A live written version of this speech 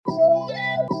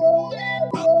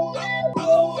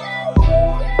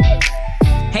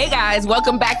guys.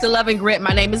 Welcome back to Love and Grit.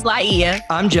 My name is Laia.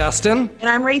 I'm Justin. And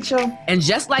I'm Rachel. And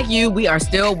just like you, we are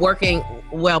still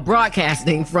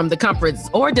broadcasting from the comforts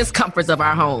or discomforts of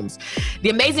our homes. The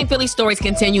amazing Philly stories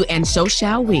continue, and so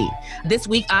shall we. This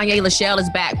week, Anya Lachelle is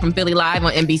back from Philly Live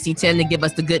on NBC 10 to give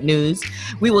us the good news.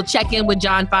 We will check in with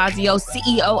John Fazio,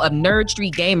 CEO of Nerd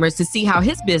Street Gamers, to see how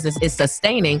his business is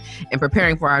sustaining and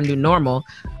preparing for our new normal.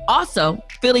 Also,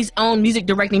 Philly's own music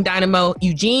directing dynamo,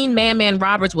 Eugene Man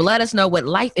Roberts, will let us know what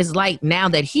life is like now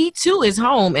that he too is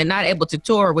home and not able to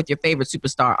tour with your favorite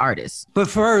superstar artists. But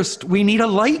first, we need a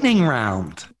lightning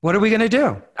round. What are we going to do?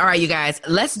 All right, you guys,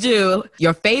 let's do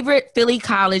your favorite Philly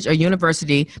college or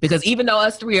university, because even though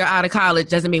us three are out of college,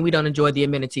 doesn't mean we don't enjoy the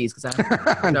amenities. Because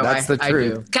That's the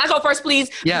truth. Can I go first, please?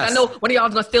 Yes. I know one of y'all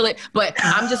is going to steal it, but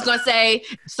I'm just going to say,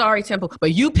 sorry, Temple,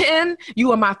 but UPenn,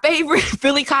 you are my favorite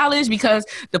Philly college because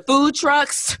the food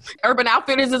trucks, Urban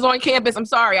Outfitters is on campus. I'm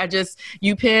sorry,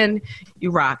 UPenn,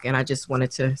 you rock. And I just wanted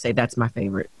to say that's my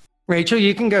favorite. Rachel,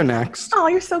 you can go next. Oh,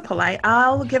 you're so polite.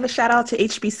 I'll give a shout out to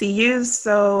HBCUs.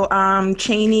 So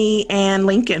Cheney and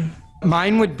Lincoln.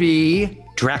 Mine would be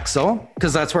Drexel,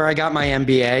 because that's where I got my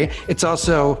MBA. It's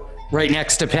also right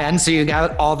next to Penn, so you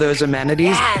got all those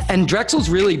amenities. Yes. And Drexel's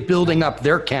really building up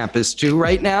their campus too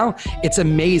right now. It's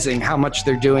amazing how much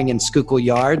they're doing in Schuylkill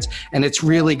Yards, and it's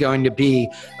really going to be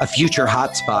a future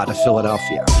hotspot of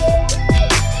Philadelphia.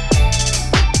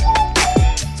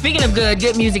 Speaking of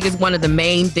good music is one of the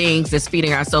main things that's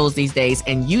feeding our souls these days.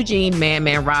 And Eugene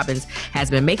Man Roberts has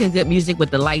been making good music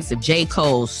with the likes of J.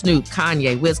 Cole, Snoop,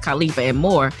 Kanye, Wiz Khalifa, and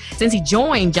more since he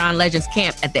joined John Legend's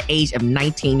camp at the age of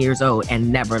 19 years old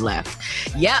and never left.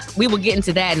 Yep, we will get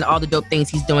into that and all the dope things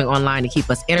he's doing online to keep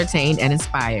us entertained and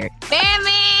inspired.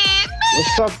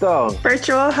 What's up, though?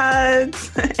 Virtual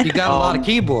hugs. You got a lot of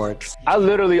keyboards. I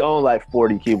literally own like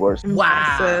 40 keyboards.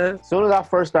 Wow. As soon as I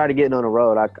first started getting on the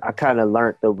road, I kind of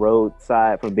learned the road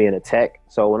side from being a tech.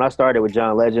 So when I started with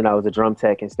John Legend, I was a drum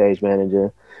tech and stage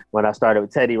manager. When I started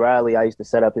with Teddy Riley, I used to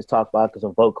set up his talk boxes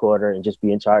and vocoder and just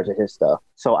be in charge of his stuff.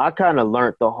 So I kind of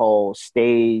learned the whole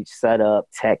stage setup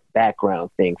tech background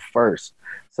thing first.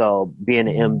 So being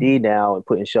an MD now and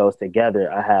putting shows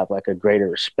together, I have like a greater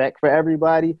respect for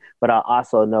everybody, but I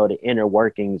also know the inner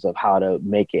workings of how to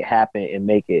make it happen and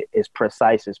make it as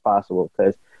precise as possible,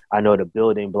 because I know the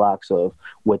building blocks of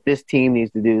what this team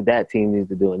needs to do, that team needs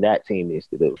to do, and that team needs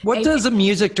to do. What does a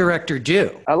music director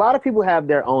do? A lot of people have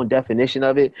their own definition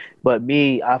of it, but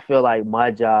me, I feel like my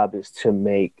job is to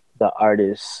make the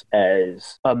artists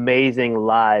as amazing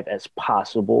live as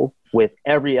possible, with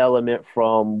every element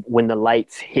from when the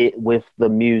lights hit with the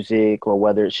music, or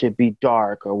whether it should be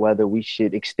dark, or whether we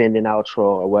should extend an outro,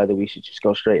 or whether we should just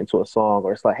go straight into a song,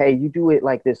 or it's like, hey, you do it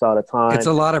like this all the time. It's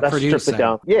a lot of producing. Strip it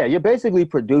down. Yeah, you're basically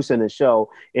producing a show,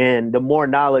 and the more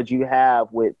knowledge you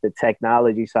have with the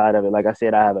technology side of it, like I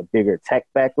said, I have a bigger tech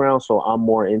background, so I'm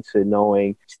more into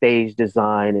knowing stage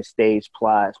design and stage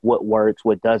plots, what works,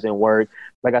 what doesn't work.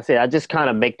 Like I said, I just kind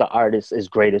of make the artist as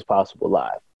great as possible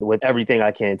live with everything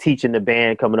I can. Teaching the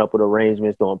band, coming up with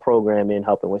arrangements, doing programming,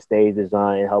 helping with stage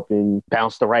design, helping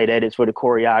bounce the right edits for the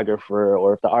choreographer,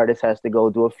 or if the artist has to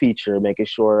go do a feature, making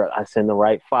sure I send the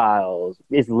right files.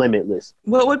 It's limitless.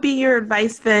 What would be your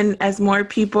advice then, as more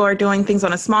people are doing things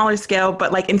on a smaller scale,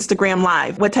 but like Instagram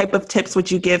Live? What type of tips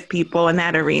would you give people in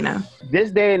that arena?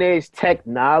 This day and age,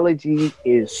 technology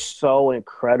is so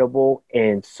incredible,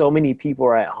 and so many people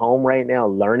are at home right now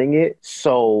learning it.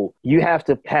 So you have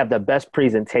to have the best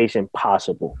presentation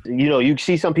possible. You know, you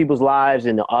see some people's lives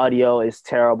and the audio is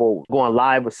terrible. Going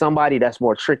live with somebody, that's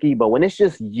more tricky. But when it's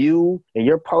just you and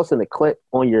you're posting a clip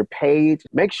on your page,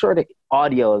 make sure the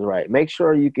audio is right. Make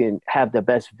sure you can have the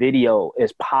best video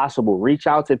as possible. Reach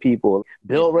out to people,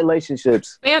 build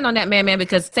relationships. Expand on that, man,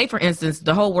 because say, for instance,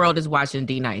 the whole world is watching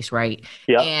D-Nice, right?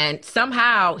 Yeah. And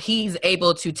somehow he's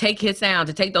able to take his sound,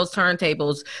 to take those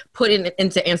turntables, put it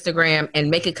into Instagram and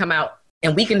make it come out,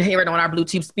 and we can hear it on our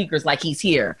Bluetooth speakers like he's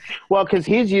here. Well, because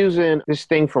he's using this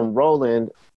thing from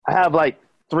Roland. I have like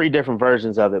 3 different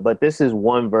versions of it, but this is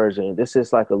one version. This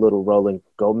is like a little Roland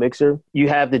Go mixer. You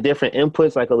have the different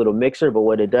inputs like a little mixer, but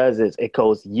what it does is it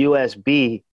goes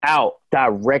USB out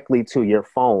directly to your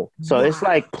phone. So Wow. It's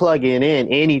like plugging in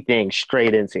anything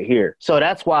straight into here. So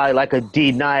that's why like a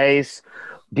D-Nice,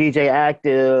 DJ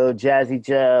Active, Jazzy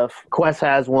Jeff, Quest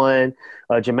has one,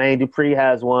 Jermaine Dupri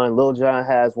has one, Lil Jon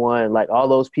has one. Like all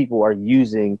those people are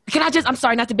using. I'm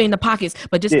sorry not to be in the pockets,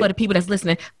 but just for the people that's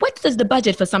listening, what is the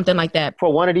budget for something like that?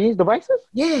 For one of these devices?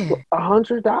 Yeah.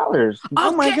 $100.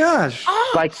 Oh my gosh.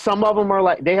 Oh. Like some of them are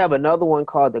like, they have another one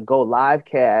called the Go Live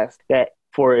Cast that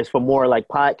it's for more like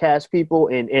podcast people,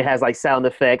 and it has like sound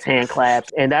effects, hand claps,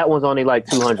 and that one's only like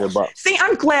 $200. See,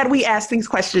 I'm glad we asked these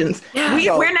questions.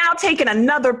 Yeah. We're now taking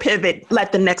another pivot.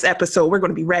 Let the next episode, we're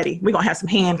going to be ready. We're going to have some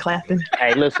hand clapping.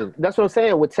 Hey, listen, that's what I'm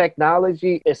saying. With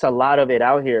technology, it's a lot of it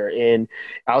out here. And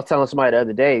I was telling somebody the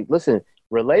other day, listen,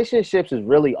 relationships is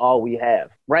really all we have.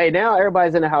 Right now,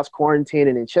 everybody's in the house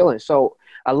quarantining and chilling. So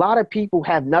a lot of people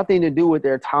have nothing to do with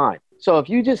their time. So if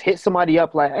you just hit somebody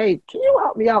up like, hey, can you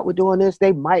help me out with doing this?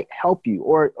 They might help you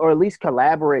or at least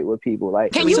collaborate with people.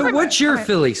 Like, So what's your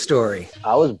Philly story?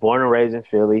 I was born and raised in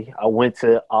Philly. I went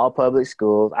to all public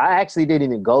schools. I actually didn't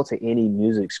even go to any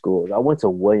music schools. I went to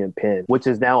William Penn, which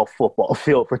is now a football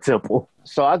field for Temple.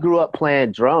 So I grew up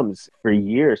playing drums for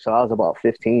years. So I was about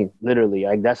 15, literally.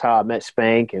 Like that's how I met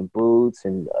Spank and Boots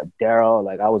and Daryl.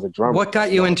 Like I was a drummer. What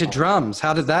got you into drums?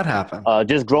 How did that happen?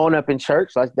 Just growing up in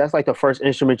church. Like that's like the first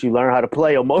instrument you learn how to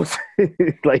play almost.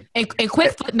 Like and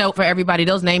quick footnote for everybody,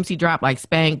 those names he dropped like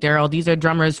Spank, Daryl, these are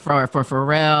drummers for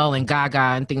Pharrell and Gaga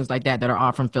and things like that are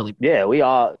all from Philly. Yeah, we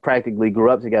all practically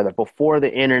grew up together before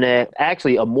the internet.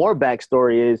 Actually, a more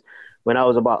backstory is when I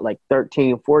was about like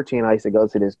 13, 14, I used to go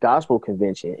to this gospel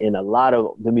convention, and a lot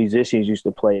of the musicians used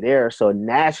to play there. So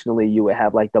nationally, you would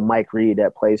have like the Mike Reed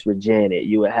that plays for Janet.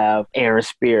 You would have Aaron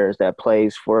Spears that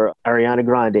plays for Ariana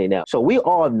Grande now. So we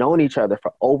all have known each other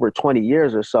for over 20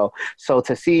 years or so. So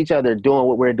to see each other doing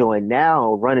what we're doing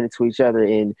now, running into each other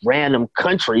in random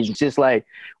countries, just like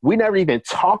we never even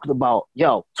talked about,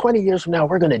 20 years from now,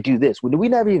 we're going to do this. We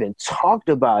never even talked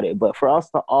about it. But for us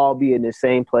to all be in the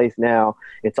same place now,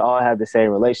 it's all have the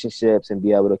same relationships and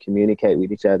be able to communicate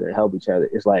with each other and help each other.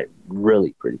 It's like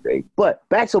really pretty great. But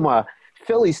back to my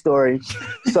Philly story.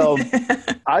 So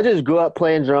I just grew up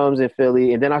playing drums in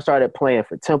Philly, and then I started playing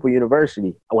for Temple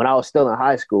University when I was still in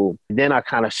high school. Then I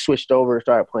kind of switched over and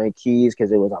started playing keys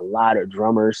because it was a lot of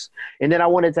drummers. And then I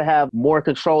wanted to have more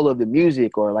control of the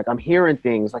music, or like I'm hearing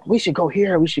things like we should go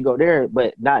here, we should go there,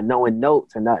 but not knowing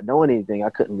notes and not knowing anything,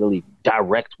 I couldn't really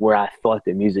direct where I thought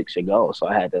the music should go. So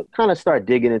I had to kind of start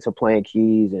digging into playing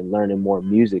keys and learning more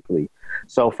musically.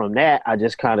 So from that, I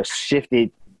just kind of shifted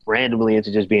randomly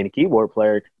into just being a keyboard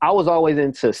player. I was always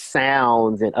into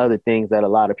sounds and other things that a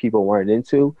lot of people weren't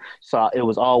into. So it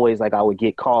was always like I would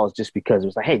get calls just because it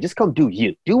was like, hey, just come do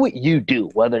you. Do what you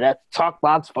do, whether that's talk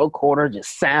box, folk quarter,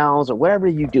 just sounds or whatever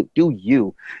you do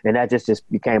you. And that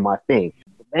just became my thing.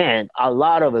 Man, a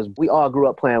lot of us, we all grew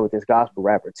up playing with this gospel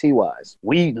rapper, T-Wise.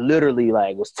 We literally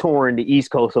like was touring the East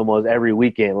Coast almost every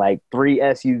weekend, like 3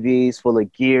 SUVs full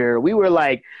of gear. We were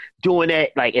like doing that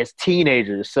like as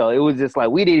teenagers. So it was just like,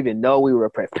 we didn't even know we were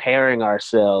preparing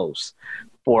ourselves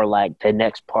for like the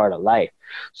next part of life.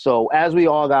 So as we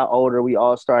all got older, we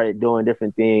all started doing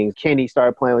different things. Kenny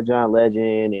started playing with John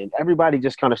Legend, and everybody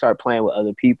just kind of started playing with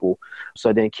other people.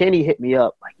 So then Kenny hit me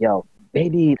up like, they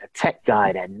need a tech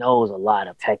guy that knows a lot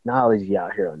of technology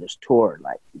out here on this tour,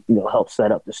 like, help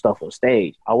set up the stuff on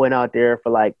stage. I went out there for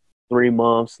like 3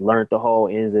 months, learned the whole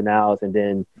ins and outs, and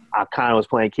then I kind of was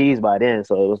playing keys by then.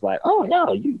 So it was like, oh,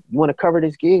 no, you want to cover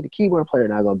this gig? The keyboard player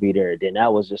not going to be there. Then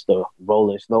that was just a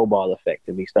rolling snowball effect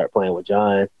to me start playing with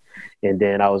John. And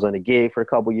then I was on the gig for a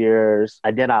couple years.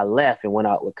 And then I left and went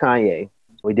out with Kanye.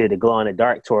 We did the Glow in the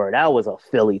Dark tour. That was a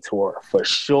Philly tour for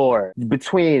sure.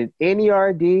 Between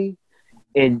NERD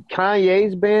and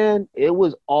Kanye's band, it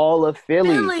was all of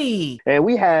Philly. And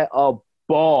we had a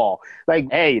ball. Like,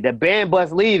 hey, the band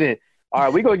bus leaving. All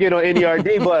right, we're going to get on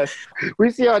NERD bus.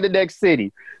 We see you in the next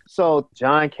city. So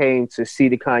John came to see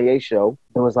the Kanye show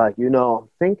and was like, I'm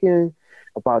thinking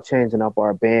about changing up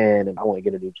our band, and I want to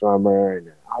get a new drummer.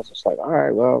 And I was just like, all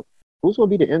right, well, who's going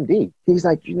to be the MD? He's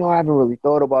like, I haven't really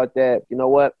thought about that. You know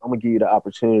what? I'm going to give you the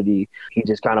opportunity. He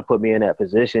just kind of put me in that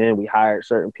position. We hired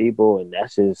certain people, and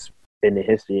that's just been the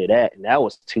history of that. And that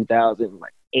was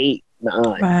 2008,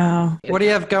 9. Wow. What do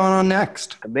you have going on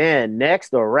next? Man,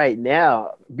 next or right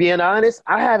now, being honest,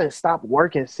 I haven't stopped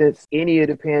working since any of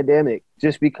the pandemic,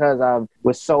 just because I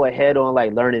was so ahead on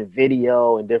like learning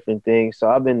video and different things. So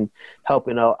I've been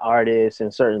helping out artists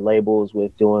and certain labels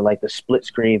with doing like the split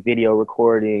screen video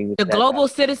recording. The Global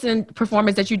Citizen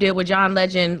performance that you did with John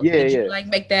Legend. Did you like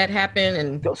make that happen?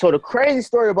 And so the crazy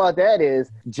story about that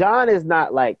is John is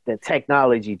not like the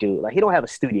technology dude. Like he don't have a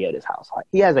studio at his house. Like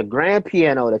he has a grand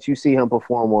piano that you see him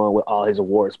perform on with all his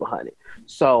awards behind it.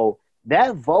 So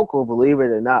that vocal, believe it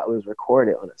or not, was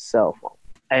recorded on a cell phone.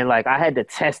 And like I had to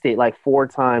test it like 4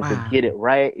 times to get it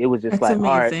right. It was just That's like,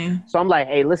 amazing. all right. So I'm like,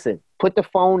 hey, listen, put the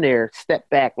phone there, step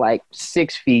back like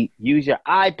 6 feet, use your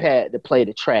iPad to play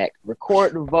the track,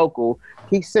 record the vocal.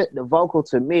 He sent the vocal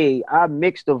to me. I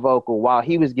mixed the vocal while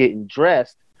he was getting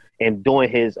dressed and doing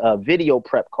his video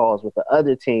prep calls with the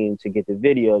other team to get the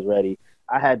videos ready.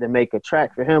 I had to make a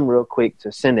track for him real quick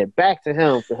to send it back to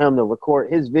him for him to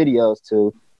record his videos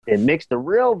to, and mix the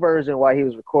real version while he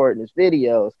was recording his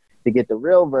videos to get the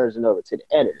real version over to the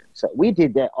editor. So we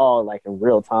did that all like in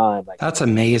real time. Like, that's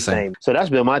amazing. So that's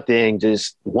been my thing,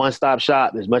 just one-stop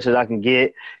shop as much as I can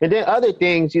get. And then other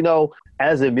things, you know,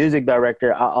 as a music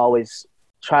director, I always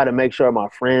try to make sure my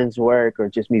friends work or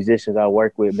just musicians I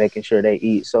work with, making sure they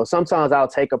eat. So sometimes I'll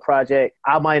take a project.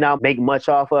 I might not make much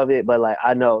off of it, but like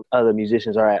I know other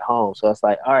musicians are at home. So it's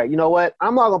like, all right, you know what?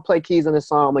 I'm not going to play keys on this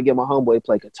song. I'm going to get my homeboy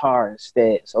play guitar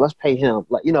instead. So let's pay him.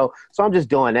 Like, you know, so I'm just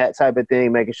doing that type of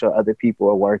thing, making sure other people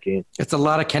are working. It's a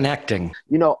lot of connecting.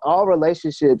 You know, all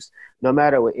relationships, no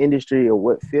matter what industry or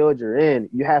what field you're in,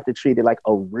 you have to treat it like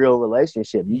a real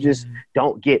relationship. You just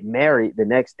don't get married the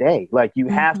next day. Like you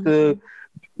have to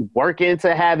work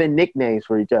into having nicknames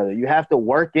for each other. You have to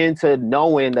work into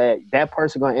knowing that that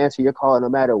person going to answer your call no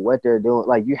matter what they're doing.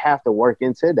 Like you have to work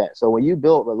into that. So when you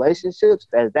build relationships,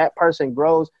 as that person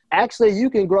grows, actually you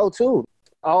can grow too.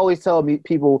 I always tell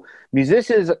people,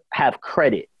 musicians have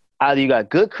credit. Either you got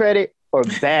good credit or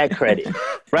bad credit,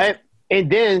 right? And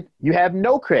then you have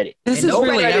no credit. This is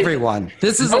really everyone.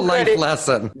 This is a life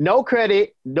lesson. No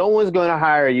credit, no one's going to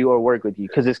hire you or work with you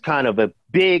because it's kind of a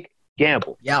big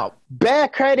gamble. Yeah.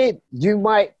 Bad credit, you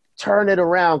might turn it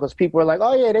around because people are like,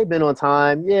 oh yeah, they've been on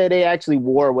time. Yeah, they actually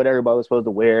wore what everybody was supposed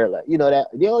to wear. Like, you know that.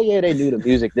 Oh yeah, they knew the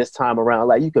music this time around.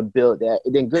 Like you could build that.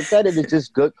 And then good credit is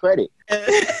just good credit.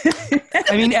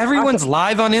 I mean, everyone's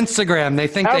live on Instagram. They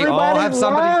think they all have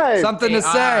something to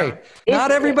say.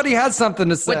 Not everybody has something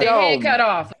to say. With their head cut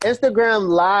off. Instagram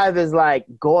Live is like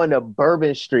going to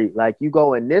Bourbon Street. Like you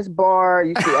go in this bar,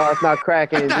 you see, oh, it's not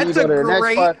cracking. Then you go to the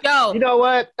next bar. Yo. You know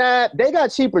what? They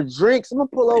got cheaper drinks. I'm going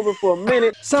to pull over for a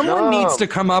minute. Someone needs to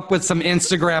come up with some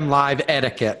Instagram Live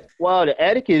etiquette. Well, the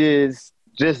etiquette is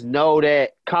just know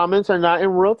that comments are not in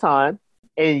real time.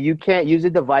 And you can't use a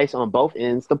device on both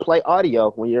ends to play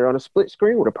audio when you're on a split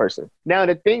screen with a person. Now,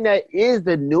 the thing that is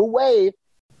the new wave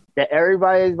that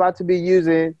everybody is about to be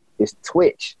using is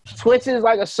Twitch. Twitch is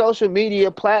like a social media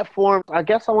platform. I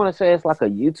guess I want to say it's like a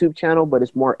YouTube channel, but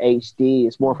it's more HD.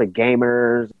 It's more for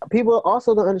gamers. People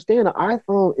also don't understand the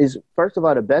iPhone is, first of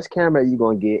all, the best camera you're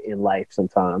going to get in life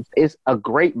sometimes. It's a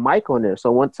great mic on there.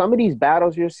 So when some of these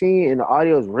battles you're seeing and the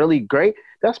audio is really great,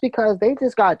 that's because they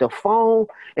just got the phone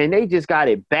and they just got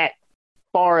it back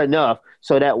far enough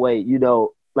so that way, you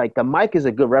know, like the mic is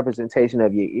a good representation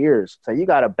of your ears. So you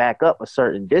got to back up a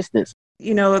certain distance.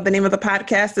 You know, the name of the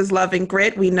podcast is Love and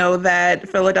Grit. We know that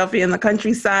Philadelphia and the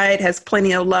countryside has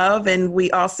plenty of love, and we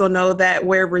also know that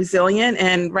we're resilient.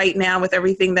 And right now, with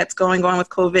everything that's going on with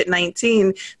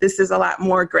COVID-19, this is a lot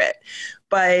more grit.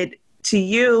 But to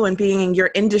you and being in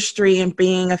your industry and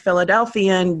being a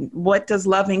Philadelphian, what does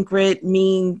Love and Grit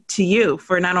mean to you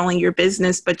for not only your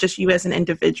business, but just you as an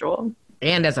individual?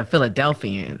 And as a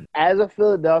Philadelphian. As a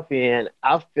Philadelphian,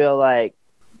 I feel like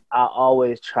I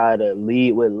always try to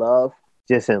lead with love.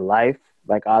 Just in life,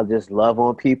 like I'll just love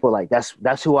on people. Like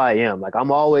that's who I am. Like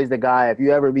I'm always the guy. If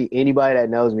you ever meet anybody that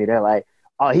knows me, they're like,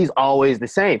 oh, he's always the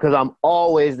same, because I'm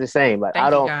always the same. Like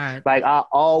I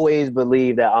always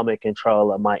believe that I'm in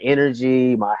control of my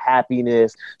energy, my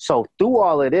happiness. So through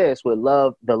all of this with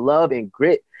love, the love and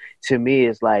grit to me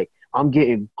is like I'm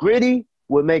getting gritty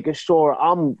with making sure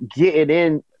I'm getting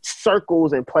in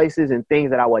circles and places and things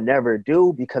that I would never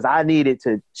do, because I needed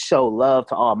to show love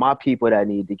to all my people that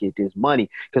need to get this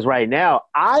money. Because right now,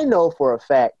 I know for a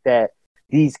fact that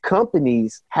these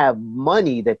companies have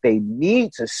money that they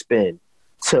need to spend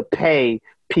to pay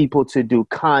people to do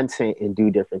content and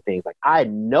do different things. Like I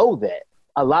know that.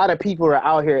 A lot of people are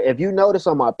out here. If you notice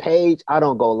on my page, I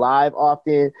don't go live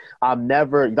often. I'm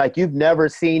never, like, you've never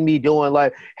seen me doing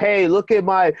like, hey, look at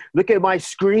my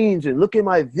screens and look at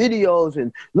my videos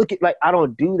and look at, like, I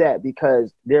don't do that,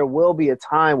 because there will be a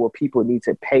time where people need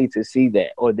to pay to see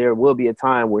that. Or there will be a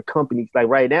time where companies, like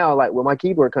right now, like with my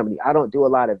keyboard company, I don't do a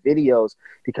lot of videos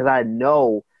because I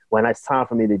know when it's time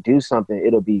for me to do something,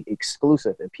 it'll be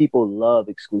exclusive, and people love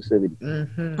exclusivity.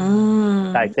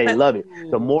 Mm-hmm. Like they love it.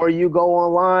 The more you go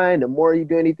online, the more you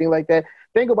do anything like that.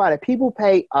 Think about it. People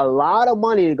pay a lot of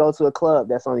money to go to a club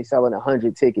that's only selling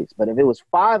 100 tickets. But if it was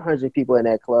 500 people in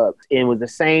that club and it was the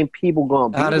same people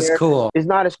going to be there, cool. It's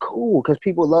not as cool, because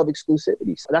people love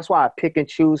exclusivity. So that's why I pick and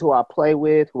choose who I play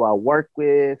with, who I work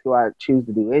with, who I choose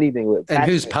to do anything with. And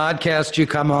whose podcast you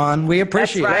come on. We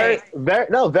appreciate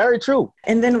it. Very true.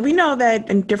 And then we know that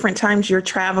in different times you're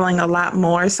traveling a lot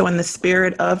more. So in the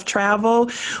spirit of travel,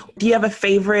 do you have a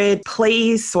favorite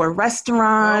place or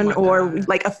restaurant or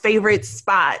like a favorite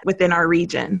spot within our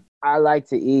region? I like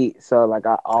to eat, so like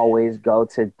I always go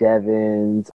to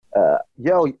Devon's.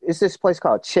 It's this place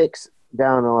called Chicks.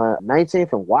 down on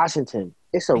 19th and Washington.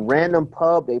 It's a random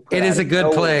pub. It is a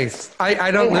good place.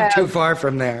 I don't live too far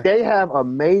from there. They have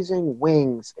amazing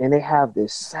wings, and they have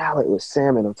this salad with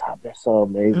salmon on top. That's so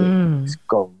amazing. It's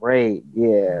great.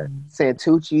 Yeah.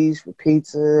 Santucci's for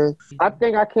pizza. I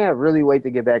think I can't really wait to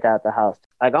get back out the house.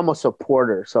 Like, I'm a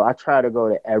supporter, so I try to go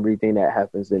to everything that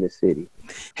happens in the city.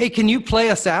 Hey, can you play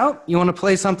us out? You want to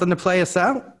play something to play us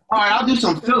out? All right, I'll do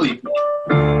some Philly.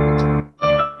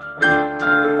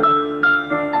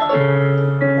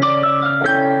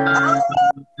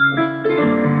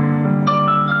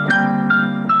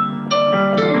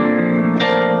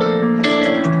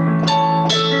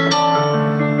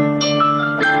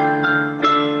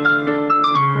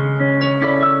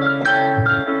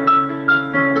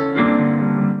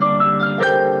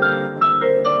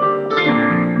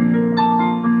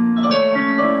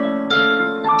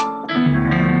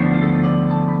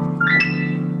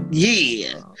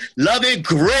 Yeah, love it,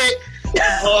 grit.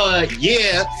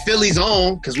 Yeah, Philly's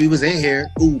on because we was in here.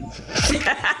 Ooh.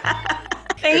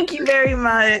 Thank you very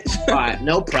much. All right,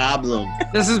 no problem.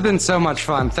 This has been so much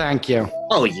fun. Thank you.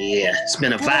 Oh yeah, it's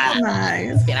been a vibe.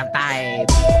 Nice. It's been a vibe.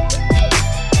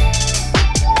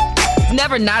 It's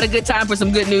never not a good time for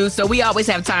some good news, so we always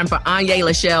have time for Anya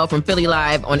Lachelle from Philly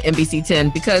Live on NBC 10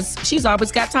 because she's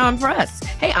always got time for us.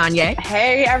 Hey, Anya.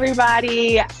 Hey,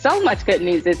 everybody. So much good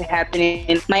news is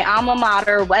happening. My alma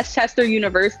mater, Westchester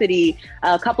University,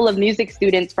 a couple of music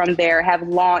students from there have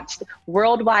launched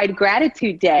Worldwide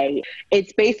Gratitude Day.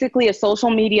 It's basically a social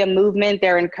media movement.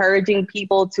 They're encouraging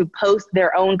people to post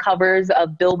their own covers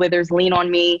of Bill Withers' Lean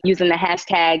On Me using the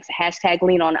hashtags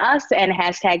 #LeanOnUs and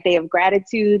 #Day of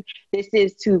Gratitude. This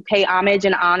is to pay homage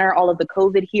and honor all of the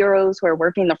COVID heroes who are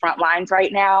working the front lines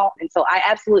right now. And so I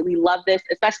absolutely love this,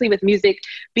 especially with music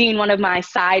being one of my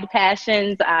side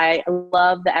passions. I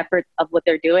love the effort of what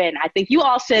they're doing. I think you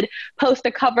all should post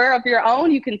a cover of your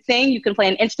own. You can sing, you can play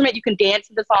an instrument, you can dance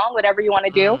to the song, whatever you want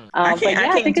to do. I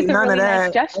think it's a really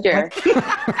nice gesture.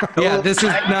 Yeah, this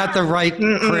is not the right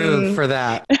crew for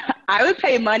that. I would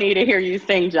pay money to hear you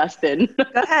sing, Justin.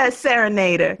 Go ahead,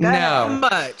 Serenader. Go ahead. How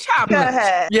much? How Go much?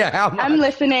 ahead. Yeah, how much? I'm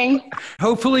listening.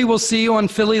 Hopefully we'll see you on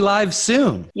Philly Live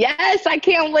soon. Yes, I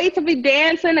can't wait to be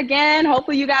dancing again.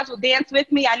 Hopefully you guys will dance with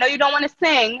me. I know you don't want to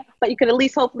sing, but you could at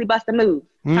least hopefully bust a move.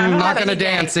 Not going to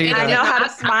dance either. I know how to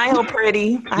smile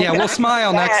pretty. Yeah, we'll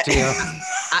smile next to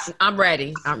you. I'm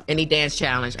ready. Any dance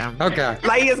challenge. Okay.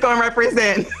 Laia's going to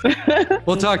represent.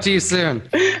 We'll talk to you soon.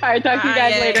 All right, talk to you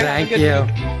guys later. Thank you.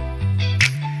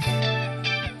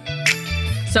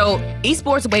 So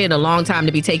esports waited a long time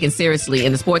to be taken seriously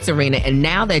in the sports arena, and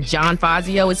now that John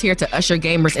Fazio is here to usher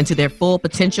gamers into their full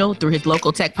potential through his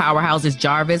local tech powerhouses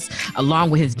Jarvis, along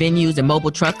with his venues and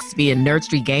mobile trucks via Nerd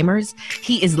Street Gamers,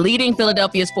 he is leading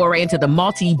Philadelphia's foray into the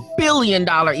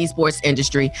multi-billion-dollar esports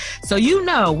industry. So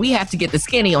we have to get the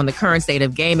skinny on the current state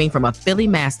of gaming from a Philly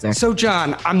master. So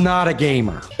John, I'm not a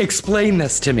gamer. Explain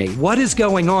this to me. What is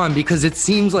going on? Because it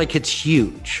seems like it's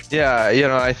huge. Yeah,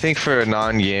 I think for a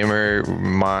non-gamer,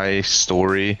 my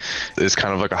story is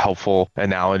kind of like a helpful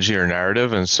analogy or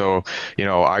narrative. And so,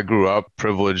 I grew up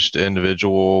privileged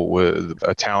individual with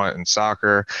a talent in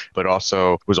soccer, but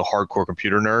also was a hardcore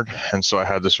computer nerd. And so I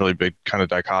had this really big kind of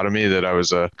dichotomy that I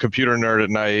was a computer nerd at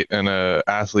night and an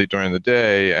athlete during the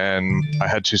day. And I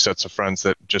had two sets of friends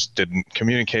that just didn't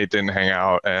communicate, didn't hang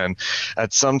out. And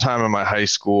at some time in my high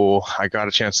school, I got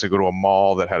a chance to go to a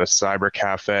mall that had a cyber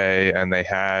cafe, and they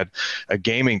had a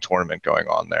gaming tournament going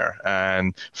on there.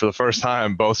 And for the first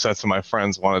time, both sets of my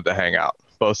friends wanted to hang out.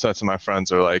 Both sets of my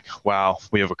friends are like, wow,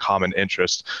 we have a common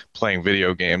interest playing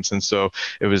video games. And so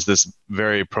it was this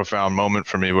very profound moment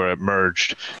for me where it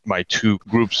merged my two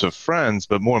groups of friends.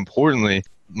 But more importantly,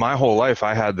 my whole life,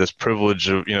 I had this privilege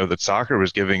of, that soccer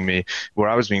was giving me, where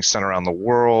I was being sent around the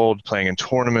world, playing in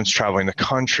tournaments, traveling the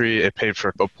country. It paid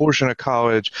for a portion of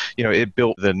college. It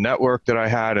built the network that I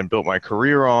had and built my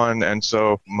career on. And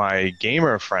so my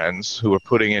gamer friends who were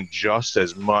putting in just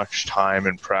as much time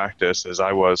and practice as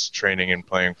I was training and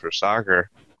playing for soccer,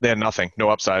 they had nothing, no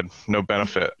upside, no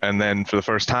benefit. And then for the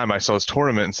first time, I saw this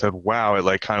tournament and said, wow,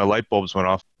 it kind of light bulbs went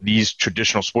off. These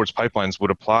traditional sports pipelines would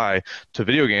apply to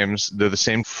video games. They're the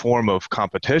same form of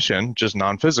competition, just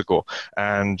non-physical.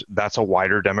 And that's a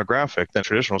wider demographic than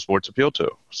traditional sports appeal to.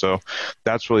 So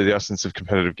that's really the essence of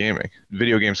competitive gaming.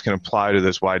 Video games can apply to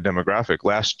this wide demographic.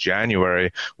 Last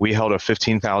January, we held a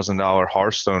 $15,000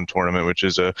 Hearthstone tournament, which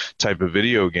is a type of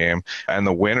video game. And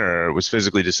the winner was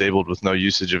physically disabled with no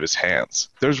usage of his hands.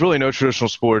 There's really no traditional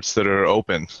sports that are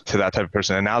open to that type of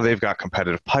person. And now they've got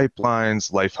competitive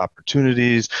pipelines, life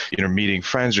opportunities. you know, meeting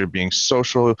friends, you're being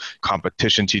social.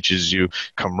 Competition teaches you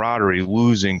camaraderie,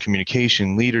 losing,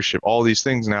 communication, leadership. All these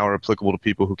things now are applicable to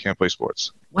people who can't play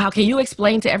sports. Wow. Can you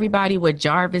explain to everybody what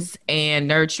Jarvis and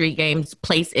Nerd Street Games'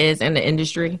 place is in the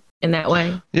industry in that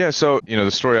way? Yeah, so, you know,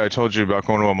 the story I told you about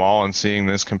going to a mall and seeing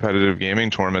this competitive gaming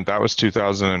tournament, that was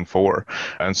 2004.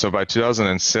 And so by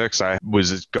 2006, I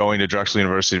was going to Drexel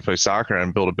University to play soccer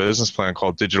and build a business plan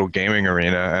called Digital Gaming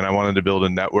Arena. And I wanted to build a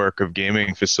network of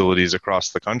gaming facilities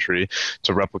across the country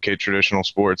to replicate traditional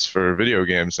sports for video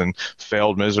games, and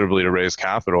failed miserably to raise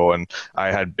capital. And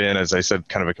I had been, as I said,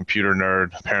 kind of a computer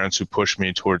nerd, parents who pushed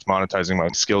me towards monetizing my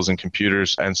skills in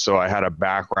computers. And so I had a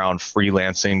background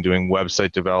freelancing, doing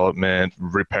website development,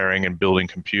 repairing and building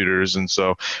computers. And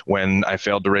so when I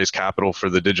failed to raise capital for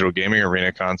the Digital Gaming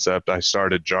Arena concept, I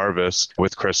started Jarvis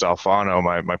with Chris Alfano,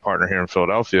 my partner here in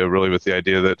Philadelphia, really with the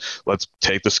idea that let's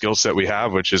take the skill set we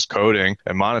have, which is coding,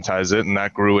 and monetize it. And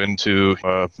that grew into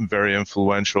a very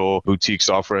influential boutique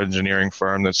software engineering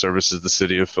firm that services the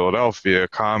city of Philadelphia,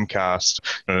 Comcast,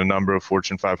 and a number of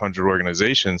Fortune 500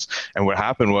 organizations. And what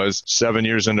happened was 7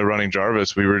 years into running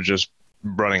Jarvis, we were just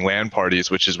running LAN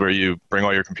parties, which is where you bring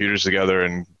all your computers together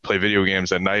and play video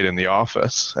games at night in the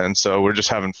office. And so we're just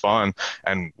having fun.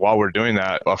 And while we're doing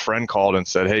that, a friend called and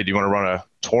said, hey, do you want to run a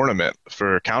tournament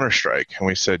for Counter-Strike? And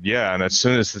we said, yeah. And as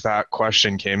soon as that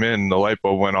question came in, the light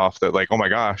bulb went off that, like, oh my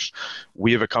gosh,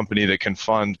 we have a company that can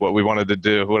fund what we wanted to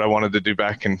do, what I wanted to do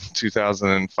back in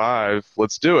 2005.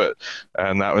 Let's do it.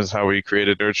 And that was how we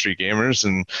created Nerd Street Gamers.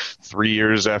 And 3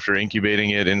 years after incubating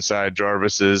it inside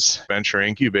Jarvis's venture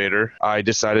incubator, I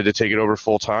decided to take it over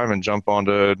full time and jump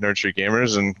onto Nerd Street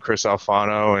Gamers. And Chris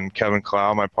Alfano and Kevin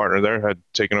Clow, my partner there, had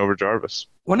taken over Jarvis.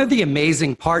 One of the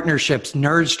amazing partnerships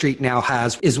Nerd Street now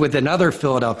has is with another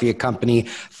Philadelphia company,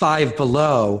 Five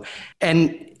Below.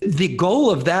 And the goal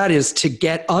of that is to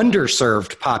get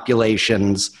underserved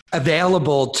populations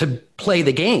available to play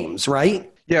the games, right?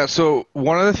 Yeah, so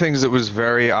one of the things that was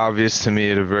very obvious to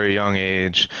me at a very young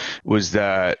age was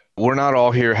that we're not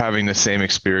all here having the same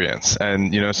experience.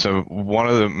 And, you know, so one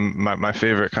of my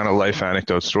favorite kind of life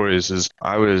anecdote stories is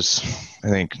I was, I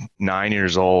think, 9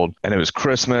 years old, and it was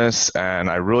Christmas, and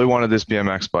I really wanted this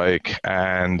BMX bike,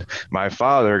 and my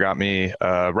father got me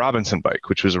a Robinson bike,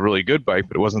 which was a really good bike,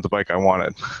 but it wasn't the bike I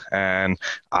wanted. And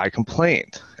I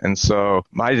complained. And so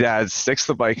my dad sticks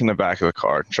the bike in the back of the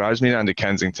car, drives me down to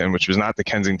Kensington, which was not the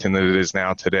Kensington that it is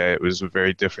now today. It was a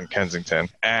very different Kensington.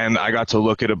 And I got to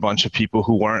look at a bunch of people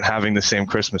who weren't having the same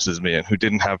Christmas as me, and who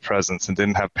didn't have presents and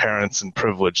didn't have parents and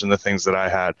privilege and the things that I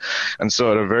had. And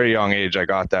so at a very young age, I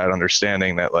got that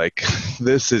understanding that, like,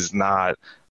 this is not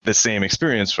the same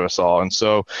experience for us all. And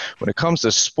so when it comes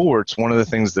to sports, one of the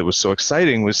things that was so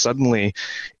exciting was suddenly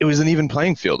it was an even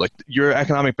playing field. Like, your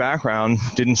economic background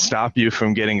didn't stop you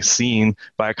from getting seen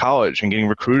by a college and getting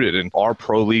recruited. And our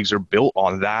pro leagues are built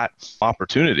on that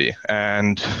opportunity.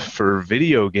 And for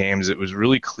video games, it was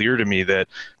really clear to me that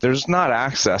there's not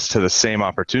access to the same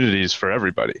opportunities for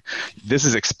everybody. This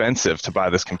is expensive to buy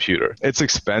this computer. It's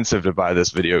expensive to buy this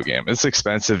video game. It's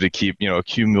expensive to keep, you know,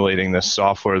 accumulating the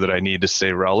software that I need to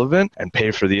stay relevant and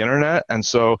pay for the internet. And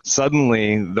so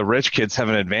suddenly the rich kids have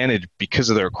an advantage because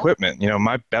of their equipment. You know,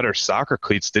 my better soccer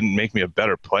cleats didn't make me a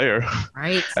better player.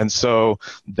 Right. And so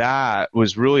that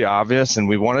was really obvious. And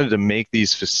we wanted to make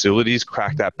these facilities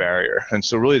crack that barrier. And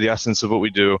so really the essence of what we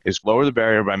do is lower the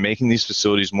barrier by making these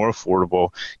facilities more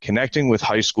affordable, connecting with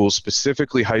high schools,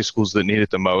 specifically high schools that need it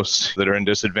the most, that are in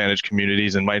disadvantaged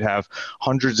communities and might have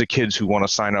hundreds of kids who want to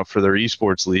sign up for their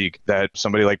esports league, that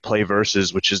somebody like Play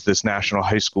Versus, which is this national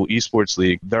high school esports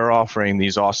league, they're offering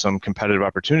these awesome competitive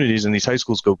opportunities. And these high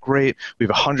schools go, great, we have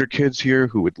 100 kids here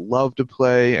who would love to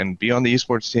play and be on the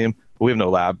esports team. But we have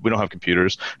no lab, we don't have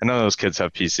computers, and none of those kids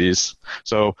have PCs.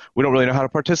 So we don't really know how to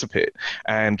participate.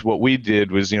 And what we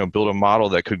did was, you know, build a model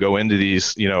that could go into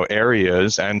these, you know,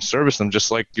 areas and service them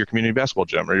just like your community basketball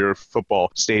gym or your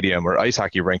football stadium or ice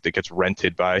hockey rink that gets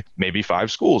rented by maybe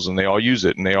 5 schools, and they all use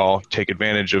it and they all take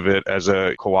advantage of it as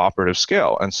a cooperative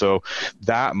scale. And so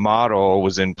that model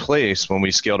was in place when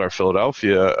we scaled our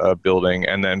Philadelphia building,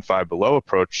 and then Five Below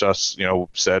approached us, you know,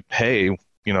 said, hey,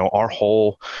 you know, our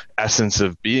whole essence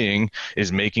of being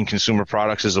is making consumer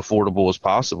products as affordable as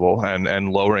possible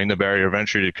and lowering the barrier of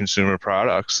entry to consumer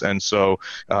products. And so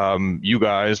you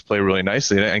guys play really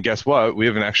nicely. And guess what? We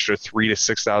have an extra 3,000 to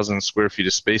 6,000 square feet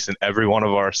of space in every one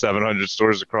of our 700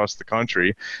 stores across the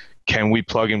country. can we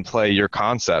plug and play your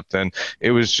concept? And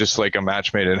it was just like a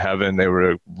match made in heaven. They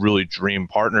were a really dream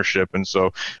partnership. And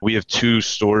so we have 2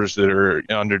 stores that are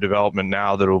under development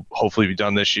now that will hopefully be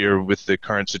done this year. With the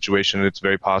current situation, it's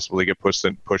very possible they get pushed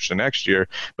to next year,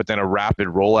 but then a rapid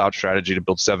rollout strategy to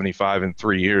build 75 in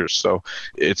 3 years. So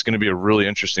it's going to be a really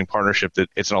interesting partnership that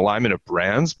it's an alignment of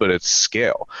brands, but it's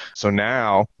scale. So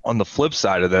now on the flip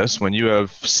side of this, when you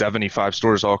have 75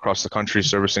 stores all across the country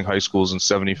servicing high schools in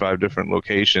 75 different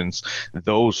locations,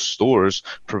 those stores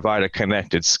provide a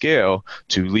connected scale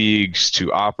to leagues,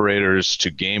 to operators, to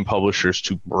game publishers,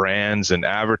 to brands and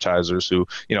advertisers who,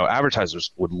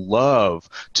 advertisers would love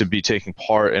to be taking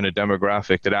part in a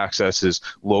demographic that accesses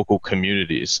local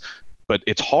communities. But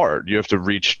it's hard. You have to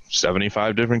reach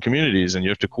 75 different communities and you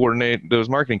have to coordinate those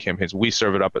marketing campaigns. We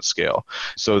serve it up at scale.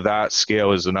 So that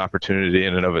scale is an opportunity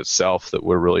in and of itself that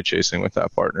we're really chasing with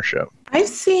that partnership. I've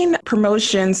seen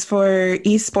promotions for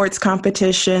esports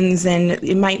competitions, and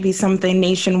it might be something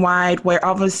nationwide where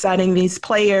all of a sudden these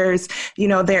players,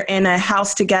 they're in a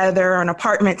house together or an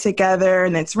apartment together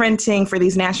and it's renting for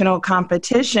these national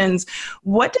competitions.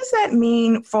 What does that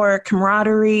mean for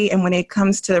camaraderie and when it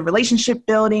comes to relationship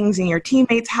buildings and your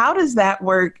teammates? How does that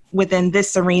work within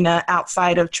this arena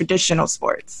outside of traditional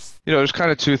sports? There's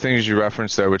kind of 2 things you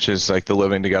referenced there, which is like the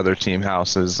living together team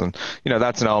houses. And,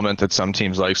 that's an element that some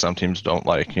teams like, some teams don't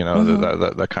like,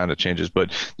 that kind of changes.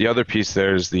 But the other piece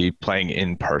there is the playing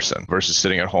in person versus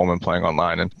sitting at home and playing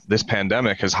online. And this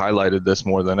pandemic has highlighted this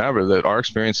more than ever, that our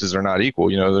experiences are not equal.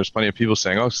 There's plenty of people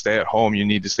saying, oh, stay at home. You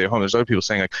need to stay at home. There's other people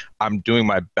saying, like, I'm doing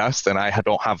my best and I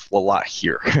don't have a lot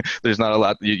here. There's not a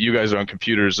lot. You guys are on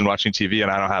computers and watching TV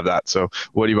and I don't have that. So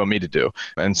what do you want me to do?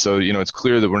 And so, it's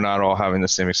clear that we're not all having the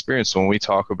same experience. So when we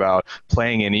talk about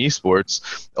playing in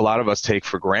esports, a lot of us take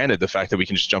for granted the fact that we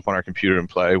can just jump on our computer and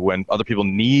play when other people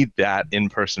need that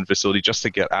in-person facility just to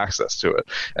get access to it.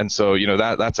 And so,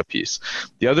 that's a piece.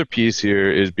 The other piece here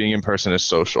is being in person is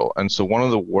social. And so one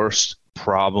of the worst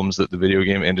problems that the video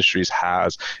game industry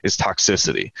has is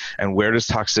toxicity. And where does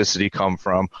toxicity come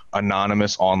from?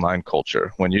 Anonymous online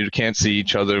culture. When you can't see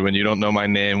each other, when you don't know my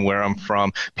name, where I'm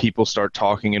from, people start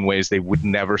talking in ways they would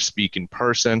never speak in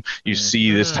person. You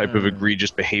see this type of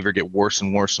egregious behavior get worse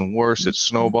and worse and worse. It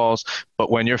snowballs. But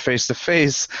when you're face to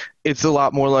face, it's a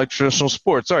lot more like traditional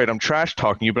sports. All right, I'm trash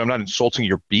talking you, but I'm not insulting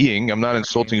your being. I'm not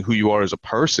insulting who you are as a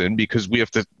person, because we have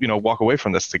to, walk away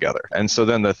from this together. And so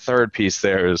then the third piece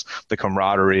there is the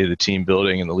camaraderie, the team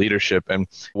building, and the leadership. And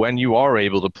when you are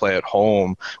able to play at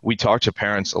home, we talk to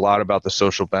parents a lot about the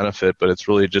social benefit, but it's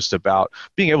really just about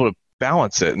being able to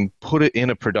balance it and put it in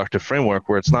a productive framework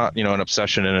where it's not, an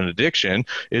obsession and an addiction.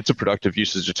 It's a productive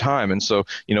usage of time. And so,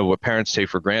 what parents take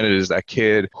for granted is that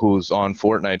kid who's on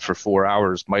Fortnite for 4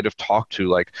 hours might have talked to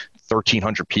like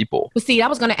 1,300 people. Well, see, I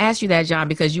was going to ask you that, John,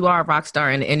 because you are a rock star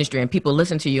in the industry and people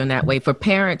listen to you in that way. For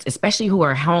parents, especially who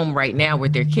are home right now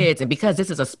with their kids, and because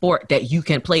this is a sport that you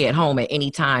can play at home at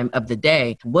any time of the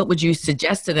day, what would you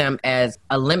suggest to them as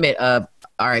a limit of,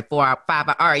 all right, 4 hours, 5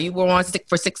 hours, all right, you were on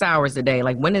for 6 hours a day.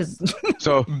 Like, when is...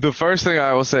 So the first thing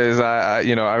I will say is I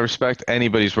respect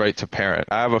anybody's right to parent.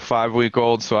 I have a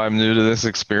 5-week-old, so I'm new to this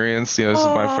experience. This is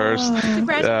my first.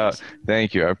 Congratulations.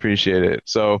 Thank you. I appreciate it.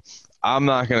 So I'm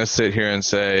not going to sit here and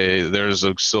say there's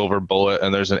a silver bullet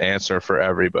and there's an answer for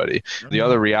everybody. The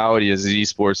other reality is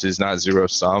esports is not zero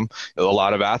sum. A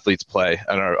lot of athletes play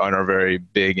and are very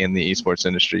big in the esports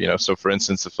industry. So for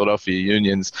instance, the Philadelphia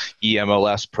Union's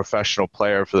EMLS professional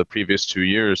player for the previous 2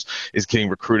 years is getting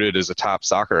recruited as a top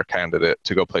soccer candidate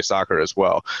to go play soccer as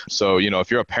well. So, if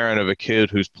you're a parent of a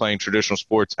kid who's playing traditional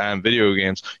sports and video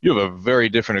games, you have a very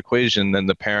different equation than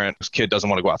the parent whose kid doesn't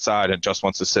want to go outside and just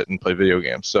wants to sit and play video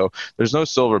games. So there's no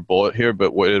silver bullet here,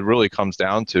 but what it really comes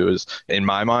down to is, in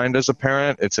my mind as a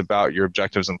parent, it's about your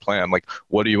objectives and plan. Like,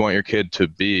 what do you want your kid to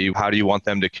be? How do you want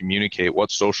them to communicate?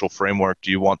 What social framework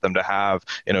do you want them to have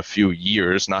in a few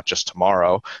years, not just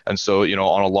tomorrow? And so,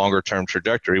 on a longer term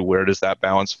trajectory, where does that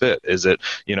balance fit? Is it,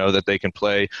 that they can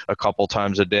play a couple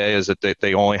times a day? Is it that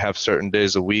they only have certain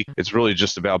days a week? It's really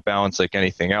just about balance like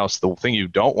anything else. The thing you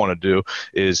don't want to do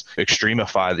is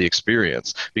extremify the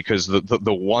experience, because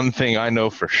the one thing I know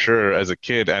for sure as a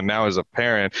kid and now as a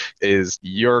parent is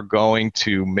you're going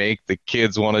to make the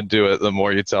kids want to do it the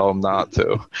more you tell them not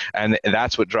to. And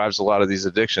that's what drives a lot of these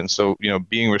addictions. So,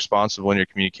 being responsible in your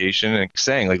communication and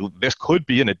saying, like, this could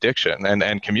be an addiction,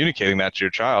 and communicating that to your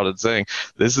child and saying,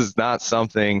 this is not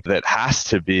something that has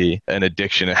to be an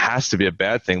addiction. It has to be a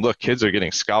bad thing. Look, kids are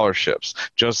getting scholarships,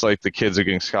 just like the kids are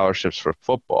getting scholarships for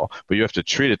football, but you have to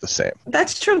treat it the same.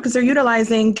 That's true, because they're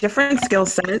utilizing different skill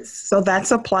sets. So that's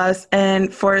a plus.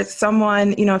 And for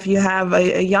someone, if you have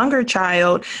a younger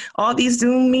child, all these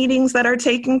Zoom meetings that are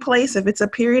taking place, if it's a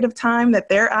period of time that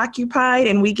they're occupied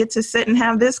and we get to sit and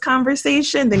have this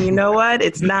conversation, then you know what?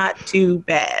 It's not too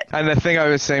bad. And the thing I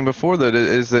was saying before that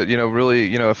is that,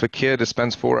 really, if a kid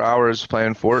spends 4 hours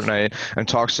playing Fortnite and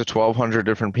talks to 1,200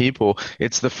 different people,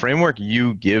 it's the framework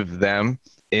you give them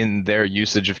in their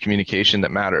usage of communication that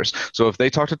matters. So if they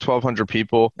talk to 1,200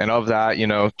 people and of that,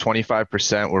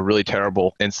 25% were really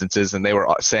terrible instances and they were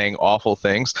saying awful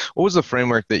things, what was the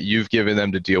framework that you've given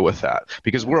them to deal with that?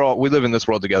 Because we live in this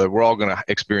world together. We're all going to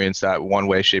experience that one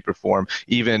way, shape, or form.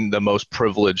 Even the most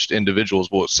privileged individuals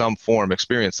will, some form,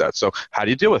 experience that. So how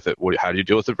do you deal with it? How do you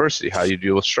deal with adversity? How do you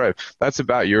deal with strife? That's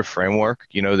about your framework,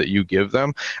 that you give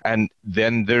them. And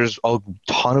then there's a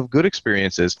ton of good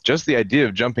experiences. Just the idea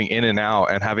of jumping in and out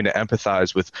and having to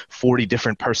empathize with 40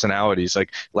 different personalities.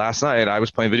 Like last night, I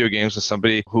was playing video games with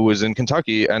somebody who was in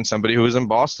Kentucky and somebody who was in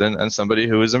Boston and somebody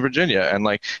who was in Virginia. And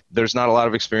there's not a lot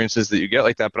of experiences that you get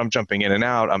like that, but I'm jumping in and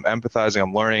out. I'm empathizing.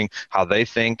 I'm learning how they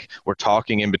think. We're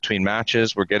talking in between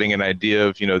matches. We're getting an idea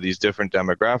of, these different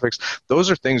demographics. Those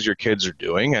are things your kids are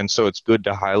doing. And so it's good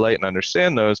to highlight and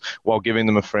understand those while giving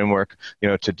them a framework,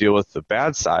 to deal with the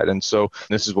bad side. And so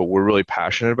this is what we're really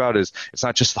passionate about is it's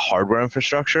not just the hardware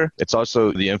infrastructure. It's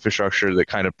also the infrastructure that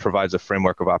kind of provides a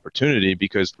framework of opportunity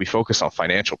because we focus on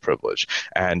financial privilege.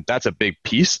 And that's a big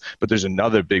piece, but there's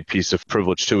another big piece of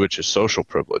privilege too, which is social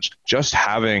privilege. Just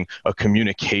having a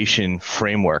communication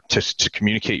framework to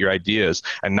communicate your ideas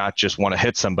and not just want to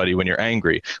hit somebody when you're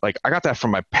angry. I got that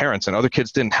from my parents, and other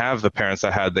kids didn't have the parents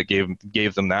I had that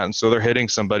gave them that. And so they're hitting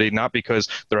somebody not because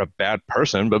they're a bad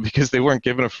person, but because they weren't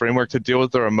given a framework to deal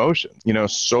with their emotions.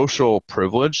 Social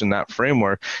privilege and that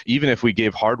framework, even if we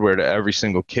gave hardware to every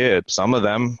single kid, some of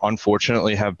them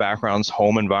unfortunately have backgrounds,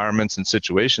 home environments, and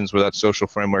situations where that social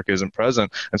framework isn't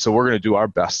present. And so we're going to do our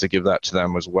best to give that to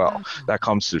them as well. Mm-hmm. That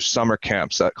comes through summer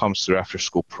camps, that comes through after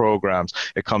school programs.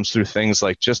 It comes through things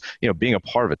like just, being a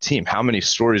part of a team. How many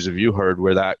stories have you heard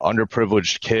where that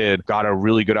underprivileged kid got a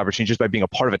really good opportunity just by being a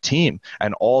part of a team,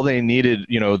 and all they needed,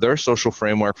 their social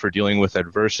framework for dealing with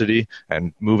adversity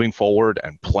and moving forward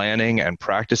and planning and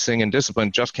practicing and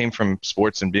discipline just came from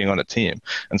sports and being on a team.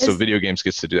 And so video games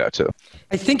gets to do that too.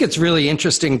 I think it's really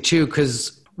interesting too,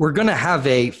 because we're going to have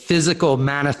a physical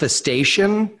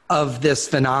manifestation of this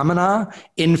phenomena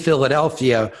in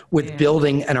Philadelphia with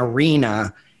building an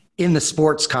arena in the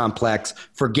sports complex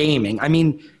for gaming. I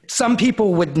mean, some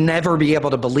people would never be able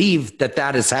to believe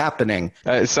that is happening.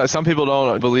 Some people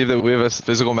don't believe that we have a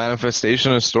physical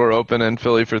manifestation, a store open in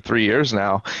Philly for 3 years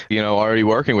now, already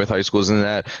working with high schools, and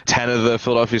that 10 of the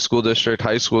Philadelphia School District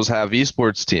high schools have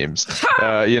esports teams,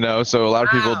 so a lot of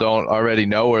people don't already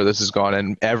know where this has gone.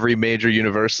 And every major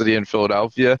university in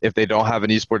Philadelphia, if they don't have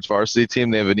an esports varsity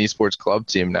team, they have an esports club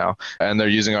team now, and they're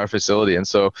using our facility. And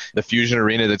so the Fusion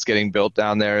Arena that's getting built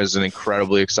down there is an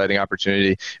incredibly exciting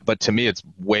opportunity. But to me, it's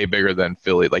way bigger than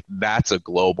Philly. That's a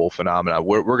global phenomenon.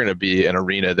 We're going to be an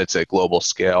arena that's at global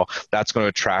scale. That's going to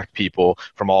attract people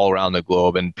from all around the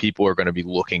globe, and people are going to be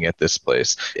looking at this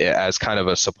place as kind of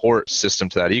a support system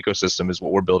to that ecosystem is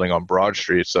what we're building on Broad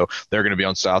Street. So they're going to be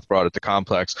on South Broad at the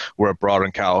complex. We're at Broad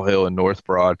and Cowell Hill and North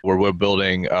Broad, where we're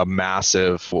building a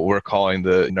massive, what we're calling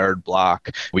the Nerd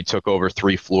Block. We took over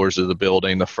 3 floors of the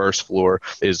building. The first floor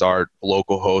is our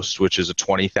local host, which is a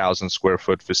 20,000 square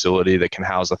foot facility that can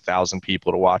house 1,000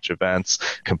 people to watch events,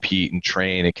 compete, and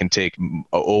train. It can take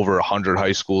over 100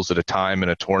 high schools at a time in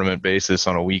a tournament basis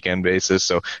on a weekend basis.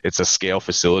 So it's a scale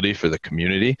facility for the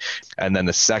community. And then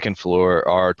the second floor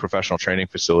are professional training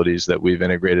facilities that we've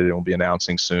integrated and will be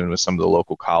announcing soon with some of the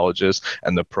local colleges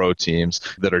and the pro teams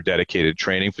that are dedicated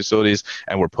training facilities.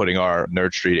 And we're putting our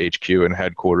Nerd Street HQ and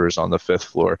headquarters on the 5th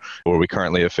floor, where we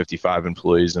currently have 55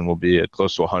 employees and will be at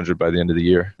close to 100 by the end of the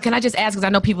year. Can I just ask, because I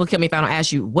know people kill me if I don't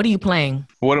ask you, what are you playing?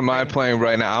 What am I playing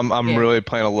right now? I'm really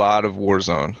playing a lot of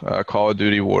Warzone, Call of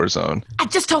Duty Warzone. I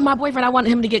just told my boyfriend I wanted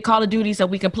him to get Call of Duty so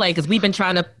we can play, because we've been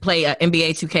trying to play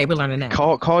NBA 2K. We're learning that.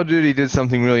 Call of Duty did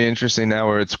something really interesting now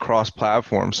where it's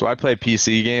cross-platform. So I play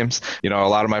PC games. A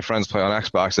lot of my friends play on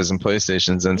Xboxes and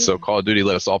PlayStations, and so Call of Duty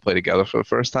let us all play together for the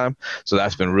first time. So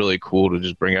that's been really cool to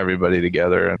just bring everybody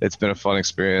together. And it's been a fun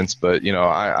experience. But,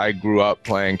 I grew up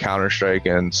playing Counter-Strike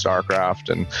and StarCraft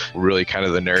and really kind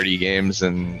of the nerdy games,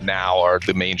 and now are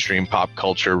the mainstream pop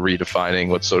culture redefining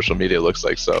what social media looks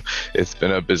like. So it's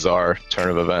been a bizarre turn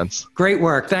of events. Great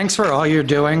work. Thanks for all you're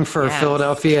doing for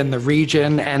Philadelphia and the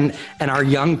region and our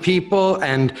young people.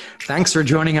 And thanks for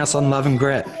joining us on Love and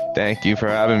Grit. Thank you for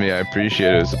having me. I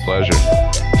appreciate it. It's a pleasure.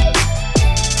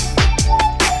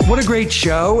 What a great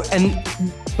show.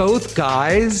 both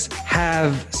guys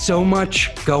have so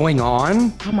much going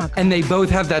on, and they both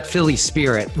have that Philly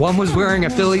spirit. One was wearing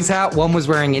a Phillies hat, one was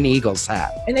wearing an Eagles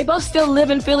hat. And they both still live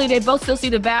in Philly. They both still see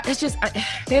the bat. It's just,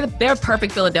 they're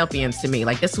perfect Philadelphians to me.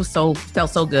 Like, this was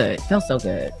felt so good. Felt so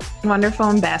good. Wonderful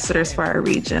ambassadors for our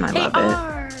region. I love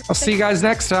it. I'll see you guys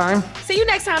next time. See you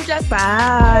next time, Jess.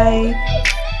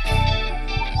 Bye.